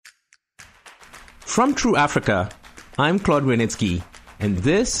From True Africa, I'm Claude Grunitzky, and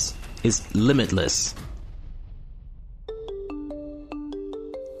this is Limitless.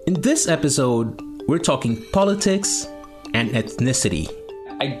 In this episode, we're talking politics and ethnicity.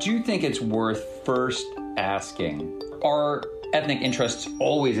 I do think it's worth first asking, are ethnic interests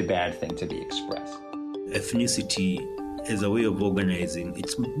always a bad thing to be expressed? Ethnicity is a way of organizing.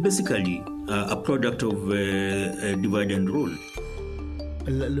 It's basically a product of divide and rule.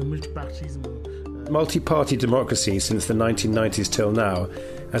 Multi-party democracy since the 1990s till now,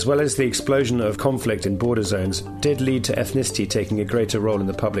 as well as the explosion of conflict in border zones, did lead to ethnicity taking a greater role in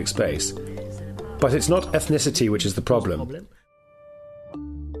the public space. But it's not ethnicity which is the problem.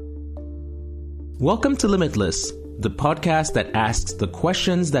 Welcome to Limitless, the podcast that asks the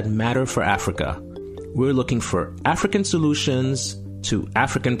questions that matter for Africa. We're looking for African solutions to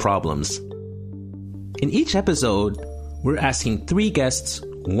African problems. In each episode, we're asking three guests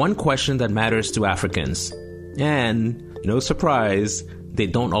one question that matters to Africans. And, no surprise, they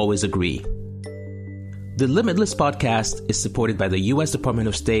don't always agree. The Limitless podcast is supported by the U.S. Department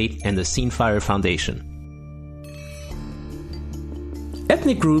of State and the Scenefire Foundation.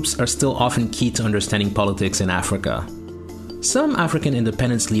 Ethnic groups are still often key to understanding politics in Africa. Some African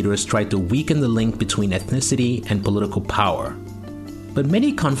independence leaders tried to weaken the link between ethnicity and political power. But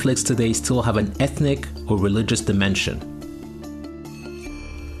many conflicts today still have an ethnic or religious dimension.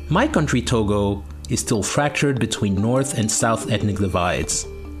 My country, Togo, is still fractured between North and South ethnic divides.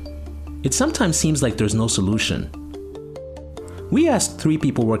 It sometimes seems like there's no solution. We asked three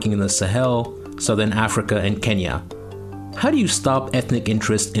people working in the Sahel, Southern Africa, and Kenya, how do you stop ethnic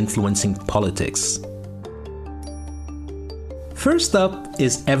interest influencing politics? First up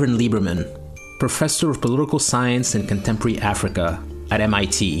is Evan Lieberman, professor of political science and contemporary Africa at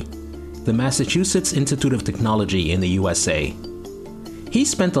MIT, the Massachusetts Institute of Technology in the USA. He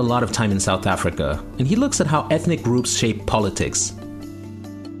spent a lot of time in South Africa, and he looks at how ethnic groups shape politics.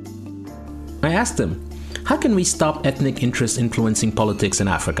 I asked him, how can we stop ethnic interest influencing politics in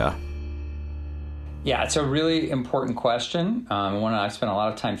Africa? Yeah, it's a really important question, one I spent a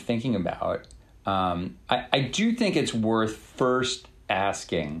lot of time thinking about. I do think it's worth first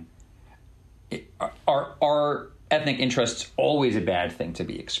asking, are ethnic interests always a bad thing to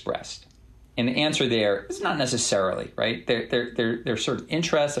be expressed? And the answer there is not necessarily, right? There are certain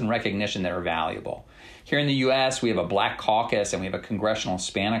interests and recognition that are valuable. Here in the U.S., we have a Black Caucus and we have a Congressional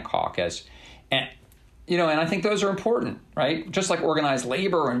Hispanic Caucus. And I think those are important, right? Just like organized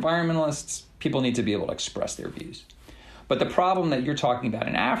labor or environmentalists, people need to be able to express their views. But the problem that you're talking about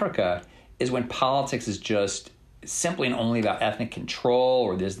in Africa is when politics is just simply and only about ethnic control,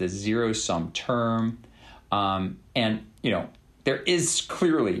 or there's this zero-sum term. There is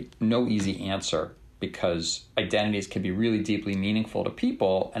clearly no easy answer, because identities can be really deeply meaningful to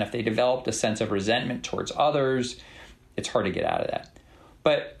people. And if they developed a sense of resentment towards others, it's hard to get out of that.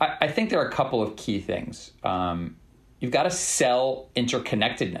 But I think there are a couple of key things. You've got to sell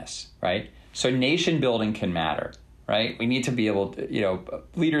interconnectedness, right? So nation building can matter, right? We need to be able to,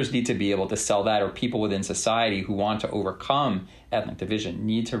 leaders need to be able to sell that, or people within society who want to overcome ethnic division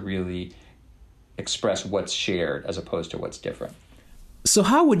need to really express what's shared as opposed to what's different. So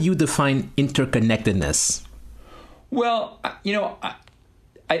how would you define interconnectedness? Well,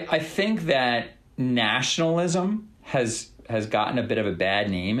 I think that nationalism has gotten a bit of a bad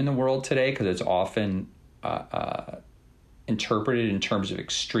name in the world today, because it's often interpreted in terms of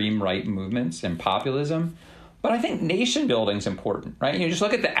extreme right movements and populism. But I think nation building is important, right? Just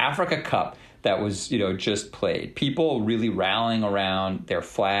look at the Africa Cup that was, just played. People really rallying around their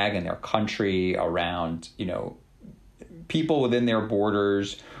flag and their country, around, people within their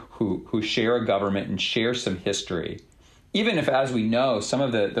borders who share a government and share some history. Even if, as we know, some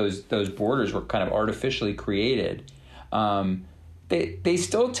of those borders were kind of artificially created, they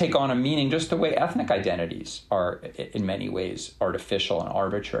still take on a meaning just the way ethnic identities are in many ways artificial and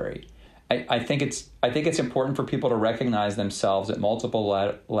arbitrary. I think it's important for people to recognize themselves at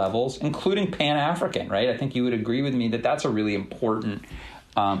multiple levels, including Pan-African, right? I think you would agree with me that that's a really important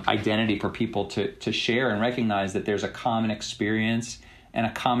identity for people to share, and recognize that there's a common experience and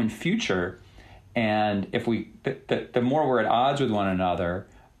a common future. And if the more we're at odds with one another,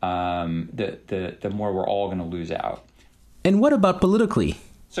 the more we're all going to lose out. And what about politically?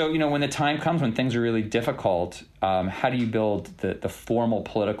 So, when the time comes when things are really difficult, how do you build the formal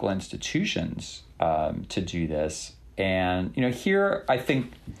political institutions to do this? And, here I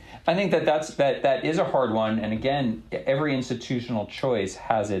think that is a hard one. And again, every institutional choice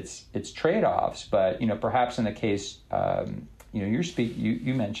has its trade-offs. But, perhaps in the case,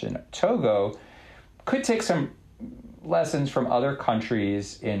 you mentioned Togo, could take some lessons from other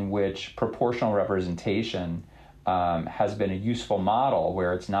countries in which proportional representation has been a useful model,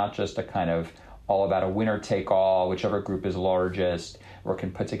 where it's not just a kind of all about a winner-take-all, whichever group is largest or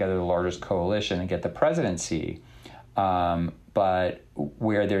can put together the largest coalition and get the presidency, but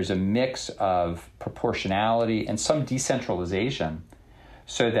where there's a mix of proportionality and some decentralization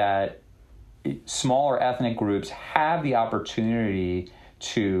so that smaller ethnic groups have the opportunity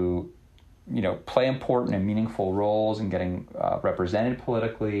to, play important and meaningful roles in getting represented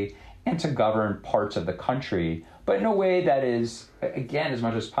politically and to govern parts of the country, but in a way that is, again, as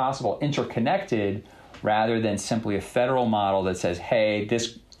much as possible, interconnected rather than simply a federal model that says, hey,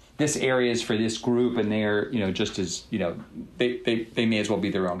 this area is for this group and they're, just as, they may as well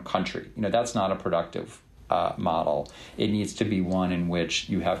be their own country. That's not a productive model. It needs to be one in which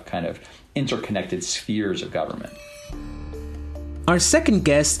you have kind of interconnected spheres of government. Our second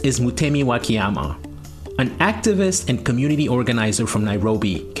guest is Mutemi Wakiyama, an activist and community organizer from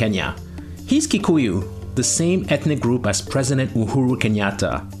Nairobi, Kenya. He's Kikuyu, the same ethnic group as President Uhuru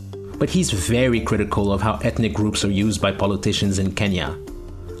Kenyatta, but he's very critical of how ethnic groups are used by politicians in Kenya.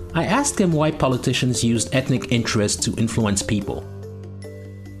 I asked him why politicians used ethnic interests to influence people.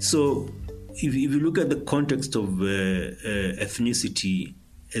 So, if you look at the context of ethnicity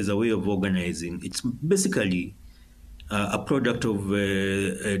as a way of organizing, it's basically a product of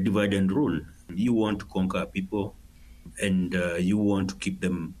divide and rule. You want to conquer people, and you want to keep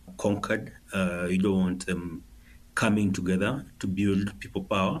them conquered. You don't want them coming together to build people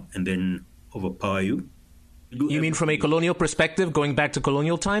power and then overpower you. You mean from a colonial perspective, going back to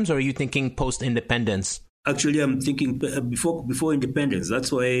colonial times, or are you thinking post-independence? Actually, I'm thinking before independence.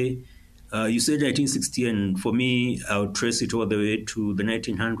 That's why you said 1960, and for me, I would trace it all the way to the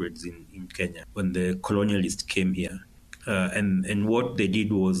 1900s in Kenya, when the colonialists came here. And what they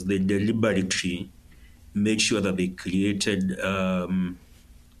did was they deliberately made sure that they created,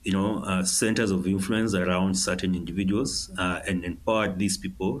 centers of influence around certain individuals and empowered these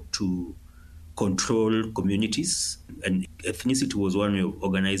people to control communities. And ethnicity was one way of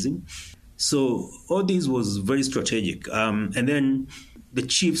organizing. So all this was very strategic. And then the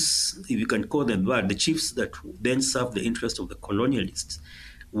chiefs, if you can call them that, the chiefs that then served the interest of the colonialists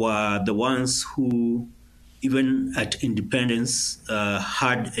were the ones who, even at independence,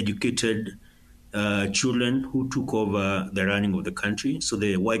 had educated children who took over the running of the country. So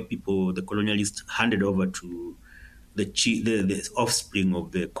the white people, the colonialists, handed over to the offspring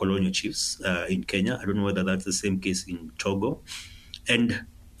of the colonial chiefs in Kenya. I don't know whether that's the same case in Togo. And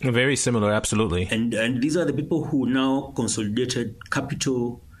very similar, absolutely. And these are the people who now consolidated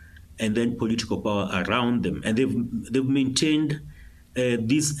capital and then political power around them. And they've maintained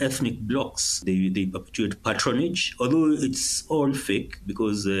these ethnic blocks. They perpetuate patronage, although it's all fake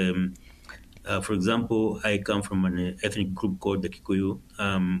because, for example, I come from an ethnic group called the Kikuyu,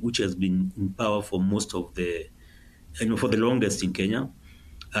 which has been in power for most of for the longest in Kenya.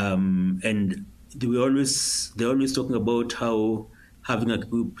 And they're always talking about how having a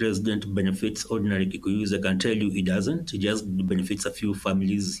Kikuyu president benefits ordinary Kikuyus. I can tell you it doesn't. It just benefits a few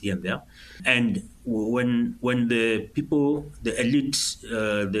families here and there. And when the people, the elite,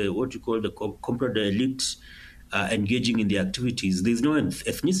 the elite engaging in the activities, there's no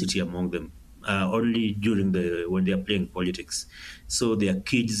ethnicity among them, only when they are playing politics. So their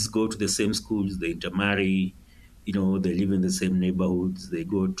kids go to the same schools, they intermarry, they live in the same neighborhoods, they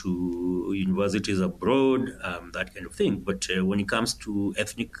go to universities abroad, that kind of thing. But when it comes to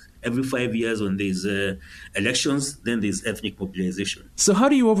ethnic, every 5 years when there's elections, then there's ethnic mobilization. So how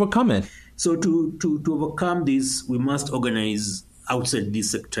do you overcome it? So to overcome this, we must organize outside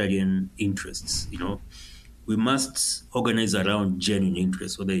these sectarian interests, We must organize around genuine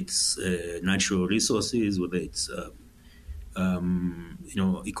interests, whether it's natural resources, whether it's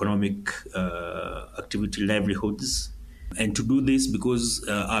economic activity, livelihoods. And to do this, because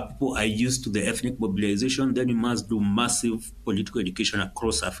our people are used to the ethnic mobilization, then we must do massive political education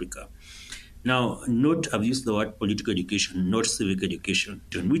across Africa. Now, I've used the word political education, not civic education,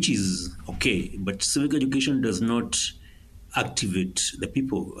 which is okay, but civic education does not activate the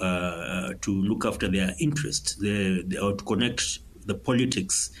people to look after their interests, or to connect the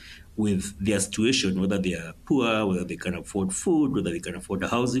politics with their situation, whether they are poor, whether they can afford food, whether they can afford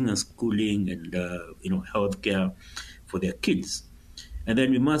housing and schooling and healthcare for their kids. And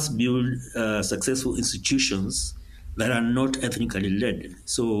then we must build successful institutions that are not ethnically led.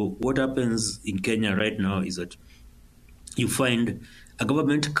 So what happens in Kenya right now is that you find a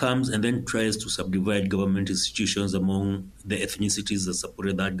government comes and then tries to subdivide government institutions among the ethnicities that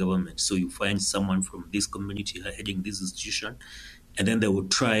supported that government. So you find someone from this community heading this institution, and then they will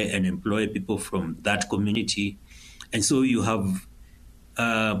try and employ people from that community And so you have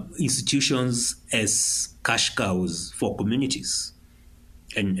institutions as cash cows for communities,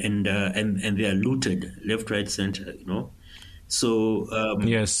 and they are looted left, right, center. So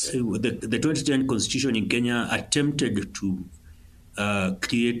yes, the 2010 constitution in Kenya attempted to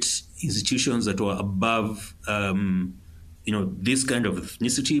create institutions that were above this kind of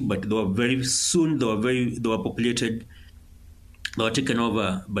ethnicity, but they were populated. They were taken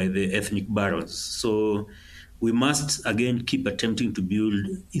over by the ethnic barons. So we must, again, keep attempting to build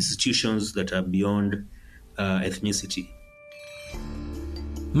institutions that are beyond ethnicity.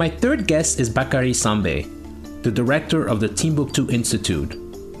 My third guest is Bakary Sambe, the director of the Timbuktu Institute,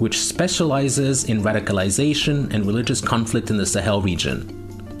 which specializes in radicalization and religious conflict in the Sahel region.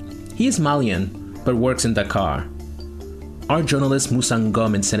 He is Malian, but works in Dakar. Our journalist Moussa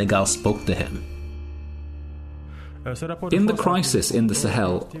Ngom in Senegal spoke to him. In the crisis in the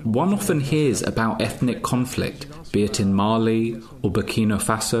Sahel, one often hears about ethnic conflict, be it in Mali or Burkina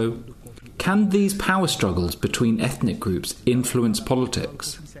Faso. Can these power struggles between ethnic groups influence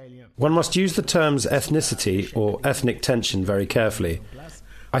politics? One must use the terms ethnicity or ethnic tension very carefully.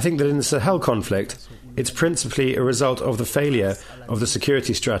 I think that in the Sahel conflict, it's principally a result of the failure of the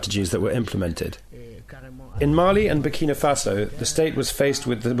security strategies that were implemented. In Mali and Burkina Faso, the state was faced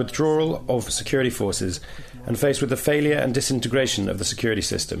with the withdrawal of security forces and faced with the failure and disintegration of the security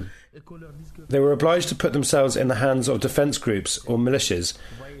system. They were obliged to put themselves in the hands of defence groups or militias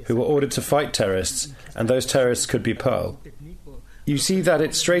who were ordered to fight terrorists, and those terrorists could be Pearl. You see that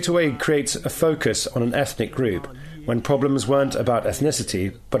it straight away creates a focus on an ethnic group when problems weren't about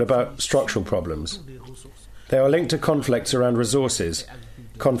ethnicity but about structural problems. They are linked to conflicts around resources,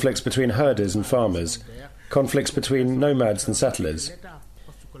 conflicts between herders and farmers, conflicts between nomads and settlers.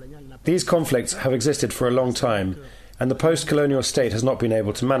 These conflicts have existed for a long time, and the post-colonial state has not been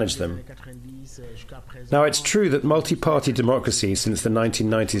able to manage them. Now, it's true that multi-party democracy since the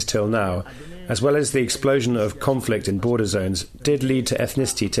 1990s till now, as well as the explosion of conflict in border zones, did lead to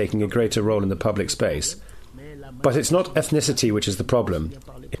ethnicity taking a greater role in the public space. But it's not ethnicity which is the problem.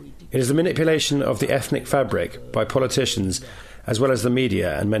 It is the manipulation of the ethnic fabric by politicians, as well as the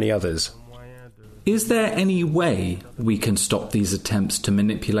media and many others. Is there any way we can stop these attempts to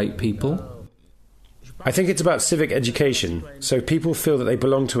manipulate people? I think it's about civic education, so people feel that they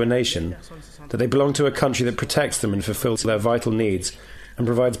belong to a nation, that they belong to a country that protects them and fulfills their vital needs and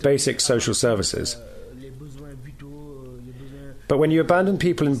provides basic social services. But when you abandon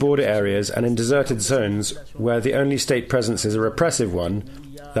people in border areas and in deserted zones where the only state presence is a repressive one,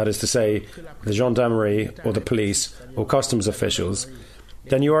 that is to say, the gendarmerie or the police or customs officials,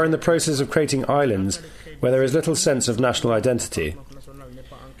 then you are in the process of creating islands where there is little sense of national identity.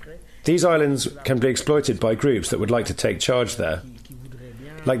 These islands can be exploited by groups that would like to take charge there,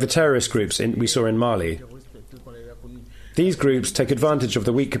 like the terrorist groups we saw in Mali. These groups take advantage of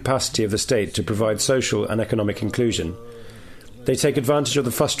the weak capacity of the state to provide social and economic inclusion. They take advantage of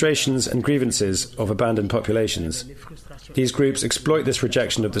the frustrations and grievances of abandoned populations. These groups exploit this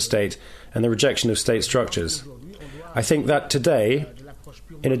rejection of the state and the rejection of state structures. I think that today,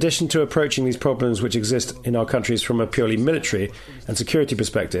 in addition to approaching these problems which exist in our countries from a purely military and security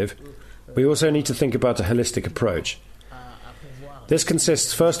perspective, we also need to think about a holistic approach. This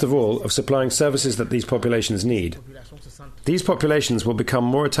consists, first of all, of supplying services that these populations need. These populations will become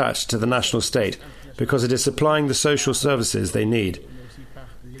more attached to the national state because it is supplying the social services they need.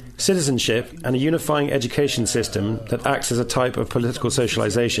 Citizenship and a unifying education system that acts as a type of political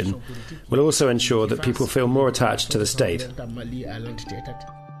socialization will also ensure that people feel more attached to the state.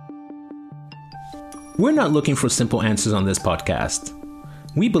 We're not looking for simple answers on this podcast.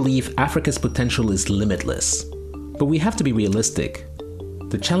 We believe Africa's potential is limitless, but we have to be realistic.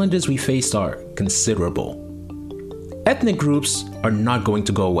 The challenges we face are considerable. Ethnic groups are not going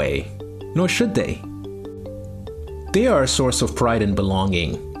to go away, nor should they. They are a source of pride and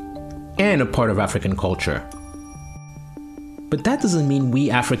belonging, and a part of African culture. But that doesn't mean we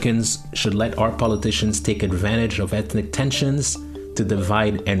Africans should let our politicians take advantage of ethnic tensions to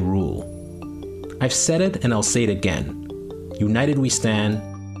divide and rule. I've said it and I'll say it again. United we stand,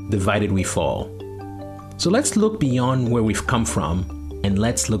 divided we fall. So let's look beyond where we've come from and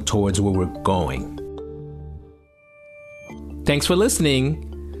let's look towards where we're going. Thanks for listening.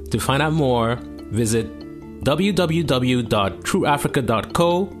 To find out more, visit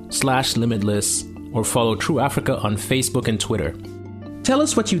www.trueafrica.co/limitless or follow True Africa on Facebook and Twitter. Tell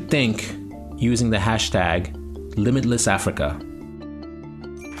us what you think using the hashtag LimitlessAfrica.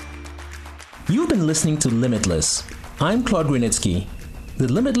 You've been listening to Limitless. I'm Claude Grunitzky. The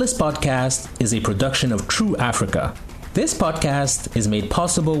Limitless podcast is a production of True Africa, This podcast is made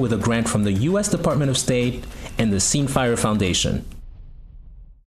possible with a grant from the U.S. Department of State and the Scene Fire Foundation.